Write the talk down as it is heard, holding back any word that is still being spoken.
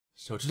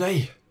So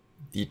today,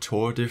 the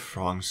Tour de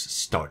France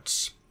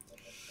starts.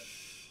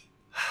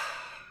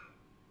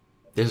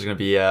 This is gonna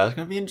be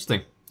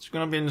interesting. It's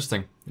gonna be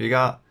interesting. You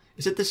got,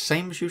 is it the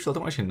same as usual? I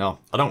don't actually know.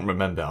 I don't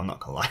remember. I'm not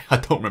gonna lie. I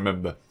don't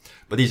remember.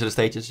 But these are the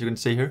stages you can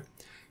see here.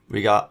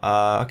 We got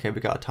we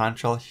got a time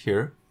trial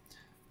here.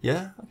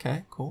 Yeah.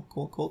 Okay. Cool.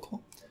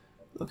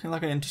 Looking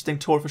like an interesting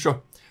tour for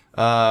sure.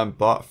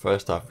 But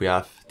first off, we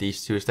have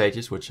these two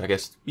stages, which I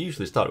guess we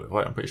usually start with,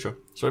 right? I'm pretty sure.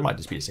 So it might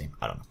just be the same.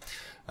 I don't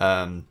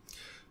know.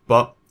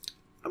 But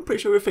I'm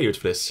pretty sure we're favorites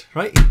for this,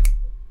 right?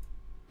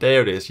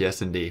 There it is.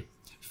 Yes, indeed.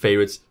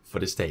 Favorites for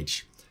the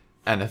stage.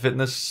 And the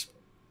fitness,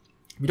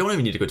 we don't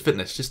even need a good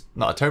fitness, just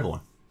not a terrible one.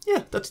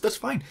 Yeah, that's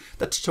fine.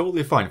 That's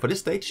totally fine. For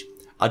this stage,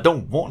 I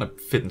don't want a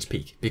fitness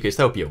peak, because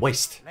that would be a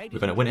waste. We're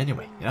going to win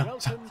anyway, you know?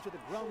 So.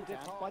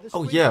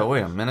 Oh yeah,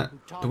 wait a minute.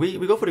 Do we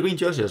go for the green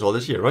jersey as well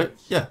this year, right?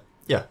 Yeah.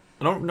 I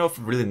don't know if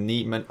I really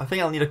need, I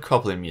think I'll need a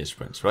couple in Mia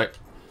sprints, right?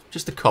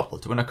 Just a couple,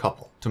 to win a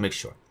couple, to make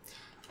sure.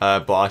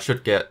 But I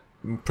should get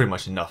pretty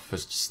much enough for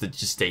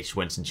just stage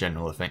wins in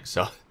general, I think,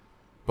 so.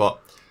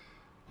 But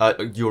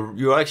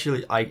you're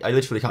actually, I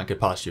literally can't get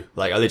past you.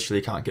 Like, I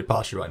literally can't get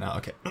past you right now.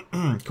 Okay,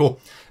 cool.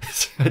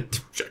 Just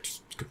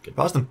get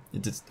past them.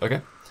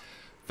 Okay,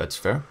 that's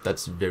fair.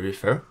 That's very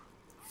fair.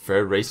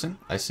 Fair racing,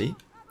 I see.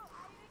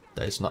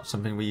 That is not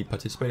something we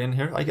participate in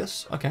here, I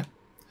guess. Okay.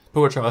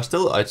 Pogacar,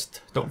 still, I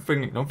just don't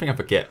think I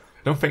forget.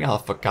 Don't think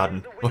I've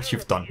forgotten what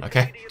you've done,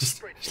 okay?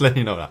 Just letting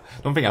you know that.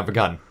 Don't think I've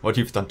forgotten what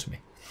you've done to me.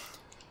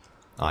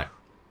 Alright.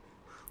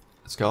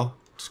 Let's go.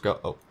 Let's go.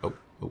 Oh.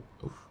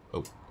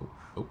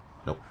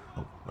 No.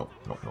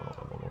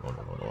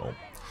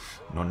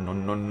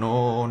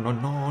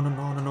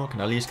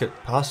 Can I at least get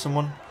past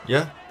someone?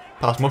 Yeah?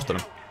 Past most of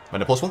them.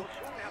 When possible?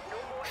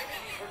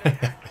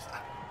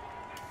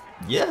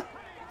 Yeah.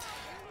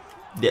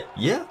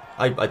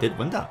 I did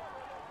win that.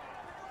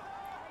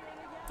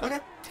 Okay.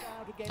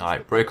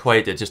 Alright,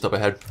 breakaway, they're just up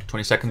ahead.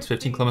 20 seconds,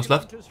 15 kilometers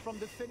left.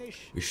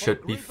 We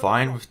should be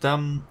fine with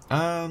them.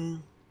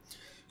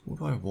 Who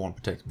do I want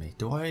to protect me?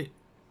 Do I?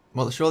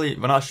 Well, surely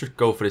when I should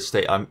go for this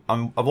state, I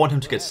want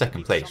him to get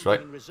second place, right?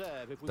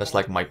 That's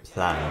like my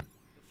plan.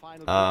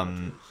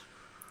 I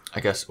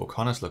guess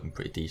O'Connor's looking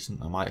pretty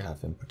decent. I might have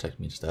him protect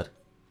me instead,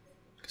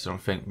 because I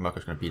don't think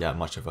Merker's going to be that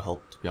much of a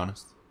help, to be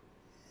honest.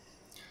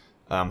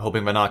 I'm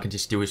hoping Van Aert can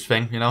just do his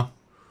thing, you know?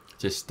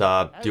 Just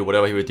do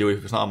whatever he would do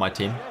if it's not on my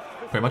team.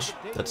 Pretty much.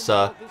 That's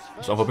what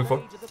I'm hoping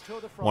for.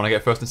 Want to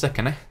get first and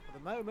second, eh?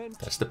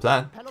 That's the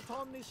plan.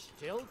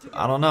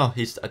 I don't know.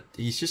 He's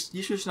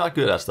just not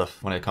good at that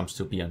stuff when it comes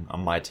to being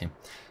on my team.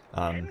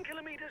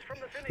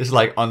 This is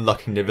like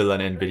unlocking the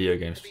villain in video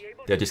games.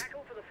 They're just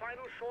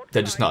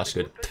not as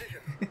good.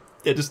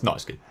 They're just not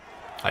as good.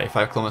 Alright,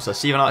 5 kilometers. I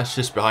see Van Aert is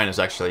just behind us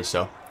actually,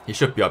 so he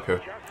should be up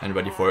here and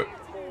ready for it.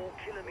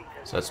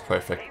 So that's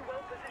perfect.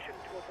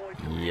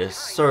 Yes,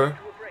 sir.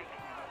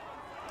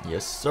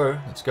 Yes, sir.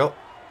 Let's go.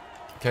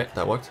 Okay,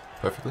 that worked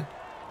perfectly.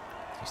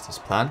 Just as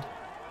planned.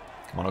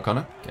 Come on,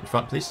 O'Connor. Get in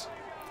front, please.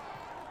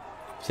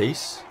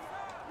 Please.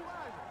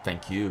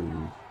 Thank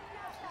you.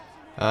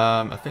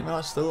 I think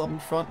that's still up in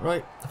front,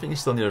 right? I think he's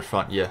still near the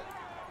front, yeah.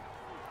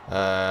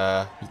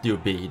 You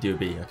do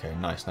B. Okay,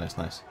 nice.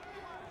 It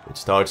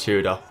starts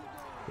here, though.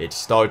 It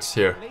starts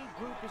here.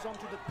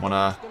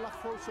 What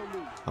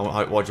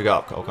you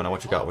got, O'Connor?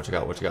 What you got?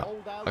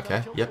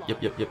 Okay, yep.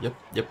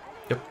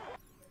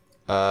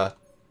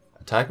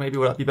 Attack, maybe?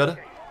 Would that be better?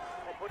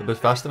 A bit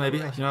faster, maybe?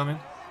 You know what I mean?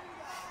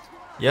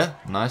 Yeah,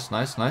 nice.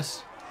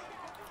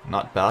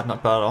 Not bad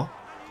at all.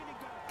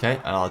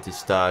 Okay, and I'll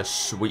just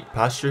sweep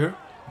past you here.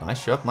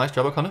 Nice job,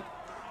 O'Connor.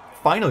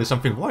 Finally,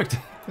 something worked.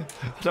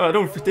 I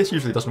don't. This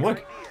usually doesn't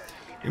work.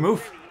 You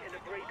move.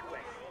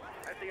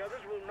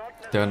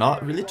 They're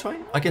not really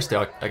trying. I guess they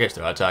are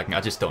attacking. I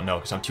just don't know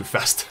because I'm too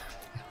fast.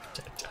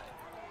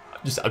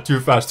 I'm too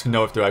fast to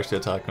know if they're actually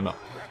attacking or not.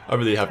 I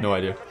really have no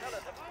idea.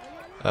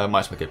 Might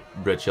as well get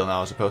bridge hill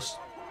now, I suppose.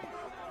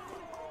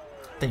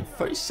 Damn,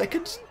 30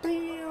 seconds.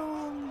 Damn.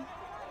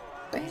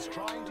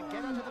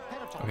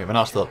 Okay, we're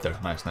not still up there.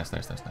 Nice.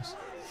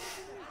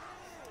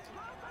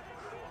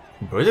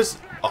 Bro, is this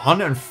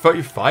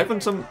 135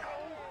 on some?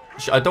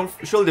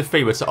 Surely the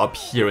favorites are up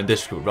here in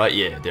this group, right?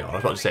 Yeah, they are. I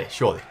was about to say,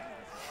 surely.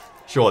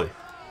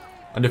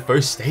 On the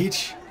first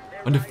stage,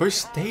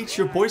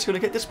 your boy's gonna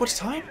get this much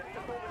time?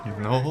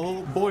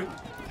 No, boy.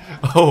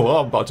 Oh,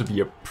 I'm about to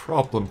be a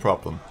problem.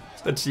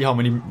 Let's see how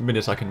many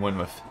minutes I can win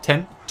with.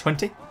 10?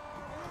 20?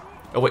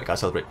 Oh wait, gotta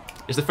celebrate.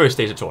 It's the first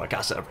stage of the tour, I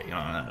gotta celebrate.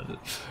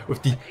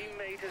 With the...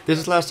 This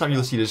is the last time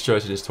you'll see this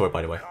jersey this tour,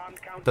 by the way.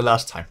 The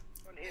last time.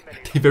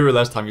 The very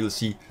last time you'll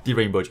see the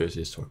rainbow jersey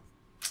this tour.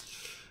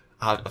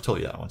 I've told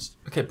you that once.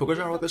 Okay,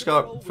 Pogacar, Roglic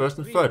got first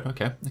and third.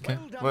 Okay.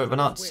 Wait, we're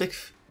not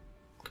 6th?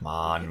 Come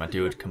on, my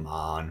dude, come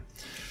on.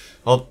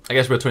 Well, I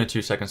guess we're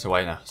 22 seconds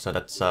away now, so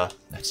that's a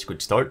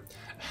good start.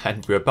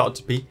 And we're about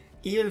to be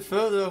even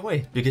further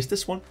away, because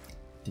this one,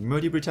 the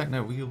Murdy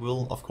Britannia, we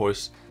will, of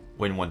course,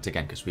 win once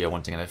again, because we are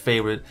once again a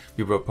favorite.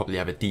 We will probably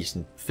have a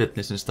decent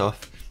fitness and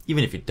stuff.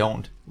 Even if you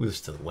don't, we'll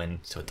still win,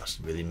 so it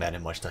doesn't really matter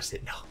much, does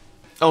it? No.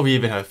 Oh, we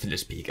even have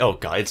Phyllis Peak. Oh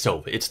god, it's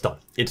over. It's done.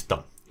 It's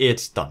done.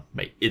 It's done,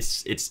 mate.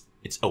 It's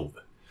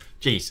over.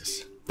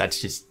 Jesus,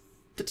 that's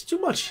too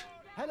much.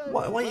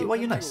 Why are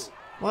you nice?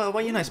 Why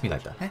are you nice to me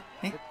like that?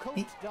 Hey.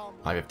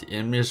 I have the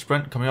Ineos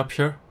sprint coming up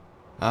here.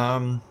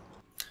 Want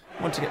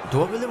to get?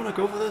 Do I really want to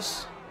go for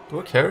this? Do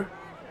I care?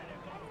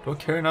 Do I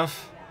care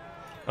enough?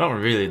 I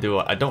don't really do.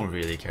 I don't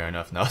really care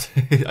enough now.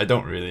 I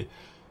don't really.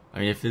 I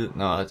mean, if you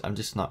no, I'm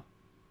just not.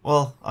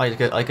 Well, I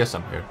guess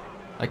I'm here.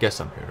 I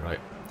guess I'm here, right?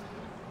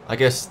 I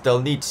guess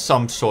they'll need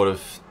some sort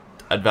of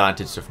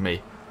advantage of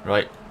me,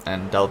 right?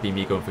 And that'll be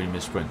me going for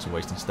the sprints and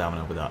wasting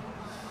stamina with that.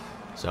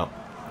 So,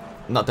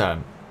 not that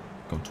I'm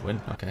going to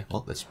win. Okay,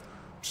 well, let's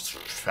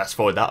fast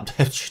forward that.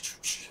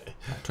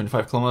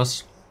 25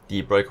 kilometers.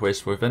 The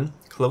breakaways were within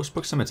close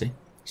proximity,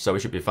 so we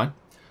should be fine.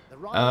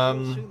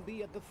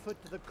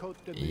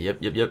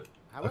 Yep.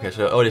 Okay,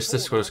 so this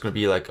is going to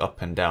be like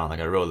up and down, like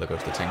a roller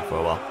coaster thing for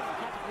a while.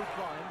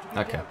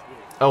 Okay.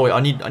 Oh wait,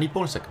 I need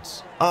bonus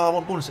seconds. Oh, I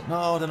want bonus.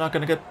 No, they're not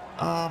gonna get.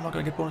 I'm not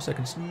gonna get bonus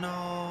seconds.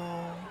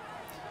 No.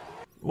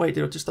 Wait,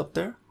 they're just up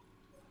there.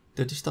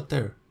 They're just up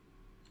there.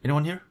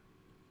 Anyone here?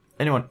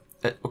 Anyone?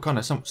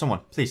 O'Connor,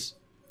 someone, please.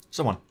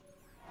 Someone,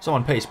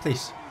 pace,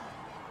 please.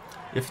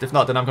 If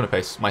not, then I'm gonna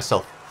pace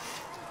myself.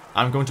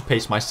 I'm going to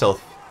pace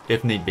myself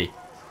if need be.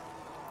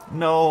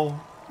 No,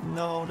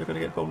 they're gonna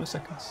get bonus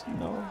seconds.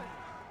 No.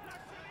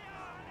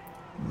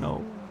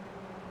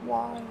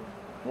 Why?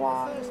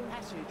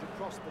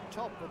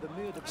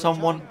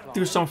 Someone,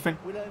 do something,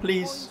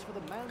 please.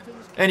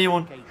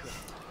 Anyone.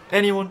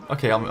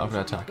 Okay, I'm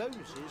gonna attack.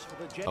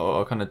 Oh,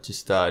 I'll kind of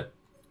just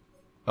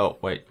oh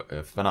wait,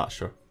 Van Aert,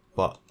 sure,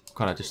 but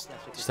kind of just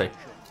stay.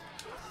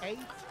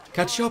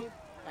 Catch up.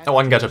 Oh,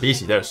 I can catch up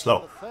easy. They're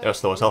slow. They're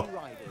slow as hell.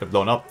 They're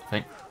blown up, I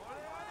think.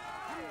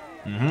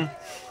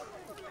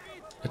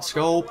 Let's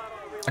go.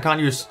 I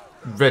can't use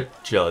red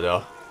gel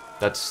though.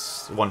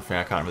 That's one thing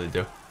I can't really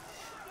do.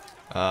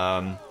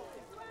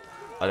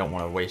 I don't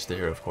want to waste it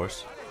here, of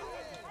course.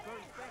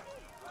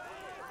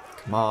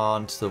 Come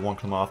on, still 1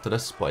 kilometer after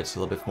this, but it's a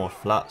little bit more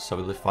flat, so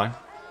we'll be fine.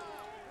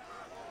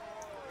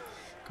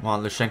 Come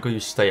on, Lushenko,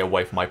 you stay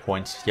away from my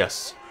points.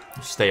 Yes,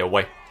 you stay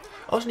away.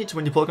 I also need to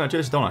win the Pogacar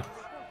jersey, don't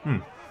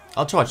I?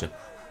 I'll charge it.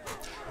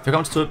 If it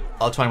comes to it,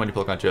 I'll try and win the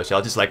Pogacar jersey.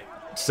 I'll just like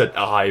set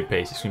a high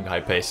pace, extremely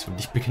high pace from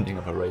the beginning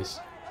of a race.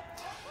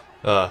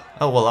 Oh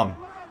well,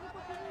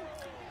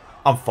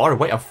 I'm far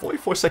away. I'm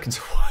 44 seconds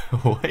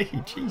away.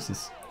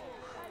 Jesus.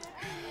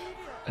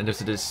 And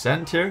there's a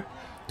descent here.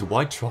 Do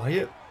I try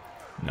it?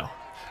 No,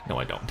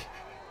 I don't.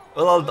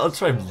 Well, I'll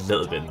try a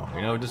little bit longer,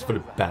 you know, just for the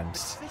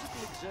bands.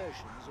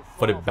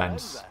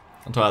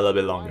 I'll try a little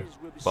bit longer,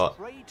 but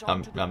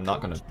I'm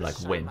not gonna like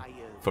win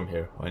from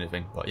here or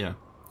anything. But you know,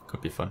 could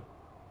be fun.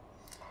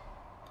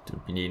 Do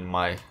we need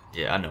my?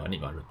 Yeah, I know. I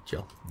need my red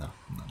gel. No.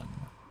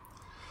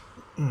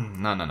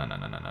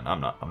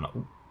 I'm not.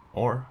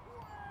 Or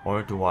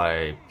do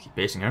I keep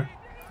pacing here?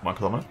 1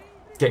 kilometer,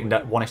 getting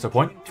that 1 extra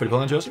point for the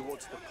Pogacar jersey.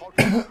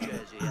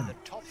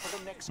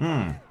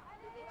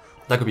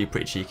 That could be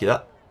pretty cheeky.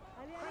 That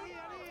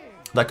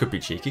could be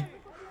cheeky.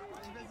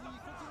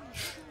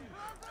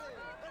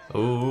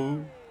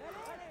 Oh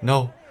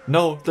no!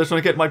 They're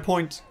trying to get my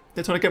point.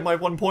 They're trying to get my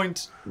 1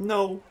 point.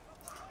 No,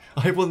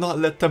 I will not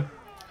let them.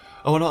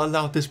 I will not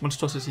allow this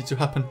monstrosity to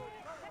happen.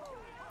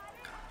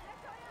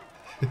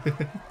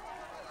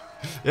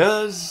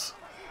 Yes,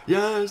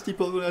 the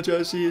Pogacar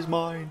jersey is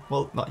mine.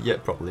 Well, not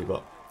yet probably,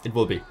 but it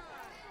will be.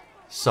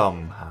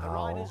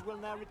 Somehow.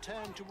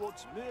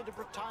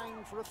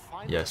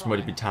 Yes,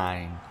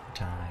 Bretagne.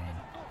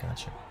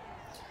 Gotcha.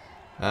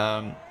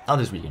 I'll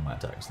just weaken my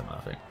attacks then, I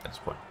think, at this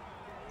point.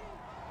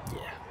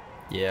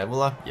 Yeah,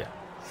 well, yeah.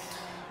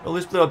 Well,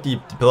 we split up the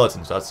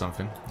pelotons, that's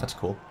something. That's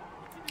cool.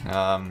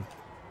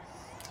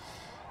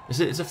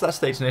 It's a flat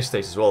stage and this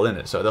stage as well, isn't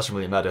it? So it doesn't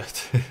really matter.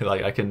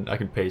 Like, I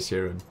can pace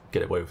here and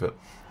get away with it.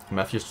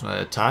 Matthew's trying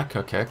to attack.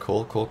 Okay,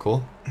 cool.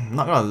 I'm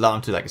not gonna allow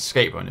him to like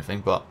escape or anything,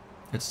 but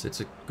it's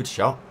a good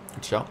shout.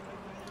 Don't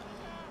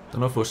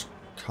know if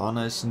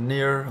O'Connor is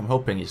near. I'm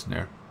hoping he's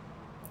near.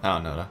 I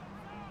don't know though.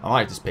 I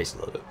might just pace a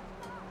little bit,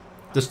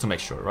 just to make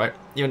sure, right?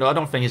 Even though I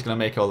don't think he's gonna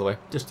make it all the way,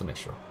 just to make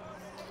sure.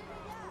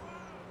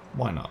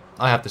 Why not?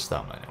 I have the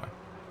stamina anyway.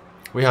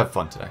 We have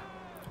fun today.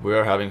 We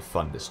are having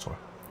fun this tour.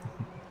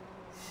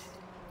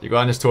 You go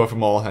on this tour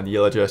from all, and the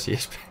yellow jersey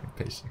is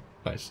pacing.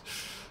 Nice.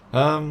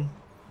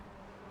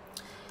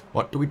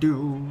 What do we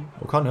do?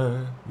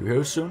 O'Connor, you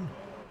here soon?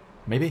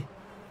 Maybe?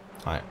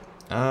 Alright.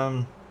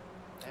 Van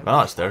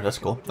Aert's there, that's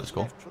cool. Don't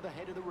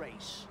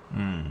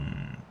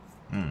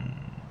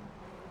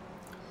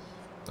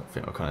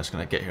think O'Connor's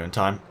gonna get here in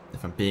time,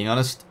 if I'm being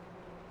honest.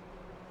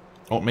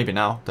 Oh, maybe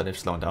now that they've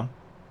slowed down.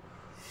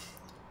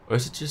 Or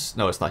is it just...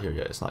 No, it's not here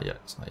yet, it's not yet.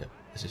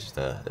 This is just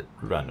a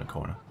random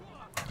corner.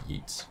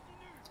 Yeets.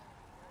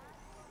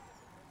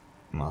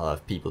 I'll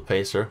have people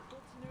pace her.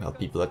 I'll have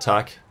people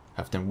attack.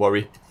 Have them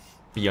worry.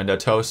 Be on their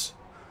toes.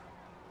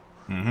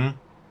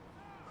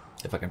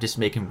 If I can just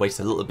make him waste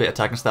a little bit of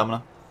attacking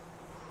stamina.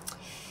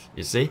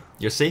 You see?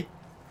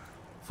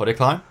 For the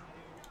climb.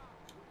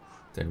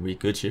 Then we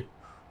Gucci.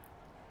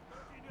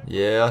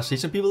 Yeah, I see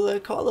some people that are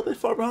caught a little bit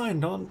far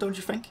behind, don't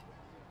you think?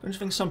 Don't you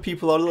think some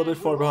people are a little bit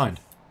far behind?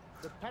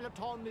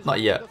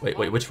 Not yet. Wait,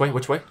 which way?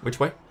 Which way? Which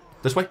way?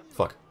 This way?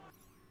 Fuck.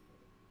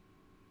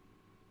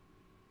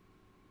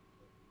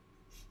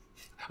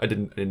 I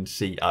didn't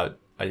see I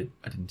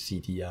didn't see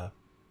the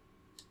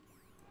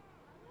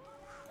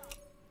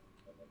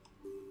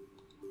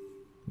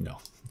No.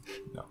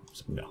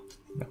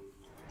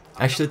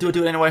 Actually, do it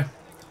anyway.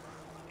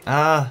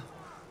 I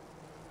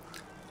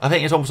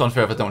think it's almost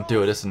unfair if I don't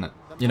do it, isn't it?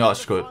 You know what,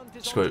 screw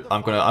it.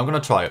 I'm gonna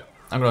try it.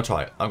 I'm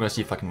gonna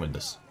see if I can win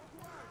this.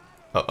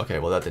 Oh, okay,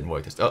 well that didn't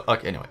work. Oh,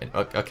 okay, anyway.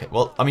 Okay,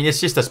 well, I mean, it's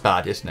just as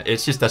bad, isn't it?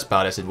 It's just as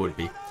bad as it would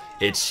be.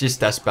 It's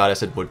just as bad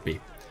as it would be.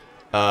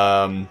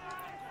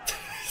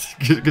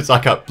 Because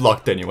I got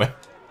blocked anyway.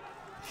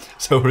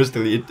 So we're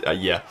still,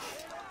 yeah.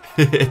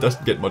 It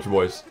doesn't get much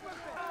worse.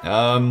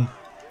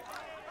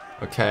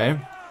 Okay.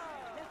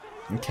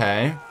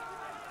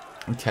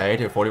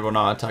 They're 41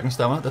 on attacking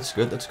stamina. That's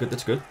good.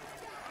 Gonna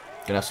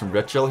have some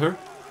red gel here.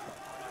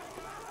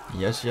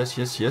 Yes.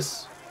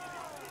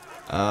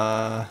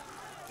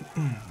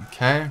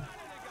 Okay.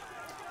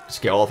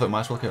 Just get all of it,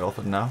 might as well get all of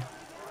it now.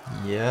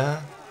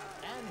 Yeah.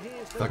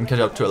 If I can catch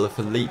up to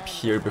Philippe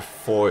here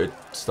before it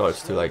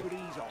starts to, like,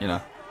 you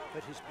know,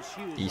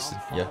 easy.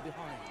 Yeah.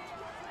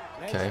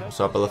 Okay, what's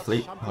up,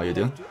 Philippe? How you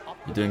doing?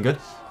 You doing good?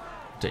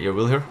 Take your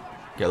wheel here.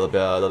 Get a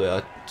little bit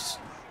of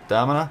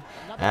stamina.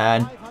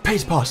 And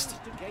pace past!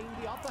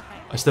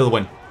 I still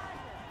win.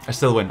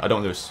 I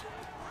don't lose.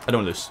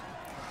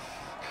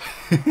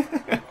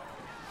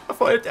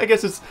 I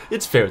guess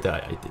it's fair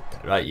that I did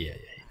that, right? Yeah.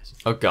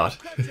 Oh god.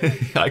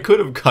 I could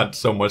have got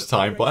so much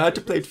time, but I had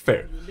to play it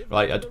fair.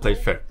 Right, I had to play it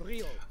fair.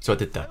 So I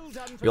did that.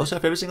 We also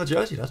have every single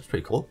jersey, that's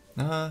pretty cool.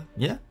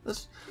 Yeah,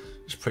 that's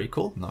pretty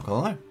cool, not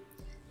gonna lie.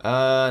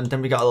 And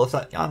then we got a little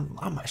flat. I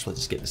might as well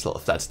just get this little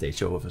flat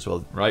stage over as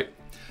well, right?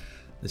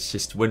 Let's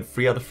just win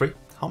 3 out of 3.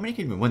 How many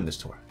can we win this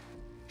tour?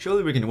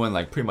 Surely we can win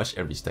like pretty much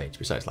every stage,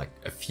 besides like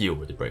a few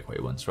with the breakaway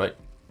ones, right?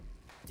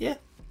 Yeah.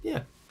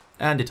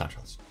 And the time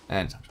trials.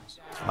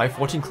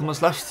 14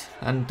 kilometers left,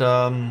 and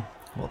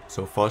well,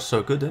 so far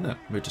so good, isn't it?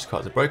 We just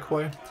caught the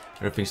breakaway.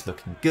 Everything's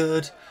looking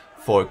good.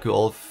 4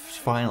 goal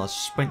final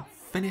sprint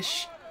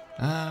finish.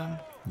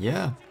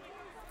 Yeah.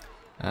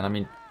 And I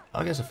mean,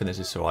 I guess the finish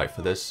is alright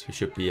for this. We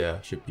should be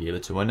able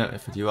to win it,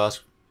 if you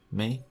ask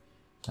me.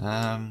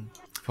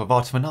 For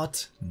Wout Van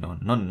Aert.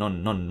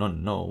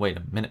 No. Wait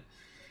a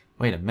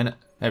minute.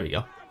 There we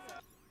go.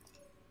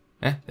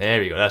 There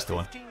we go. That's the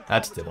one.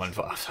 That's the one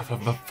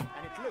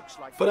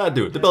for that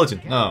dude, the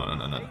Belgian. No.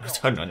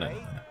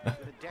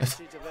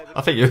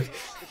 I think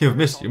you've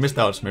missed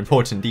out some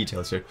important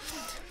details here.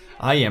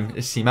 I am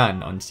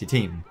Seaman on the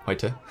team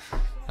heute.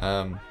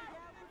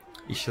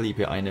 Ich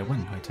liebe eine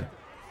Win heute.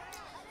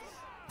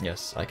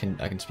 Yes, I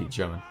can speak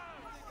German.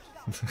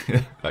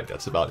 Like,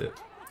 that's about it.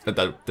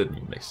 That didn't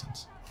even make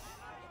sense.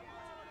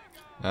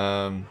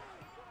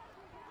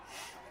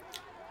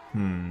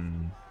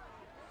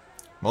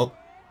 Well,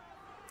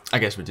 I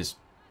guess we just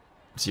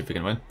see if we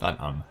can win. I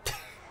don't know.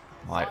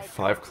 Like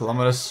 5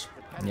 kilometers.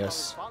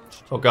 Yes.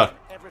 Oh god.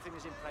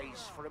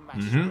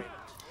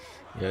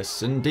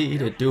 Yes,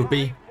 indeed, it do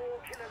be.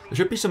 There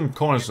should be some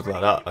corners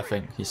like that, I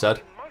think he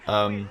said.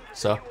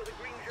 So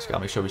just gotta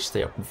make sure we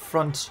stay up in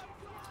front.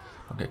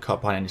 Don't get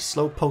caught by any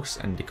slow pokes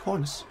and the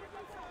corners.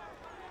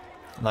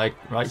 Like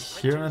right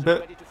here in a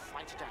bit,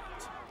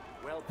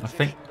 I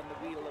think.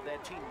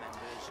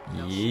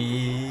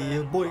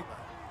 Yeah, boy.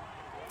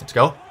 Let's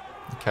go.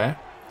 Okay.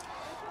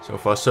 So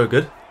far, so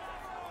good.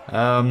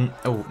 Oh,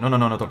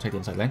 no, don't take the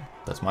inside lane.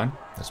 That's mine.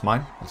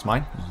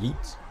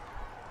 Yeet.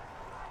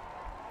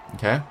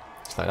 Okay.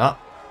 Just like that.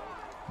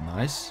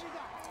 Nice.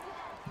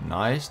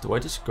 Do I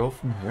just go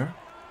from here?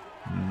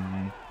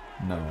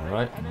 No,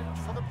 right? No.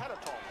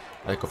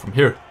 I go from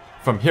here.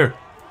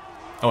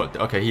 Oh,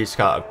 okay, he's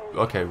got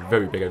a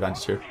very big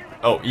advantage here.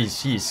 Oh,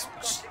 he's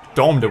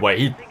stormed away.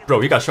 He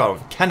got shot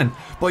with a cannon,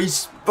 but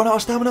he's run out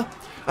of stamina.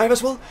 I have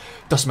as well.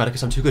 Doesn't matter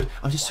because I'm too good.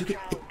 I'm just too good.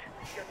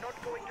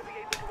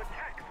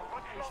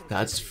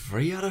 That's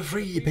 3 out of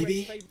 3,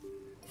 baby.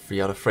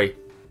 3 out of 3.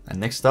 And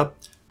next up,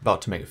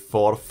 about to make it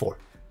 4 out of 4.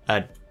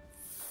 And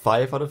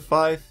 5 out of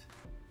 5.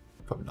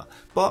 Probably not.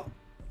 But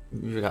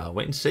we gotta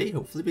wait and see.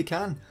 Hopefully we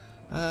can.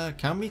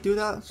 Can we do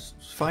that?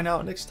 Find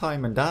out next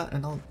time and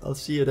I'll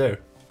see you there.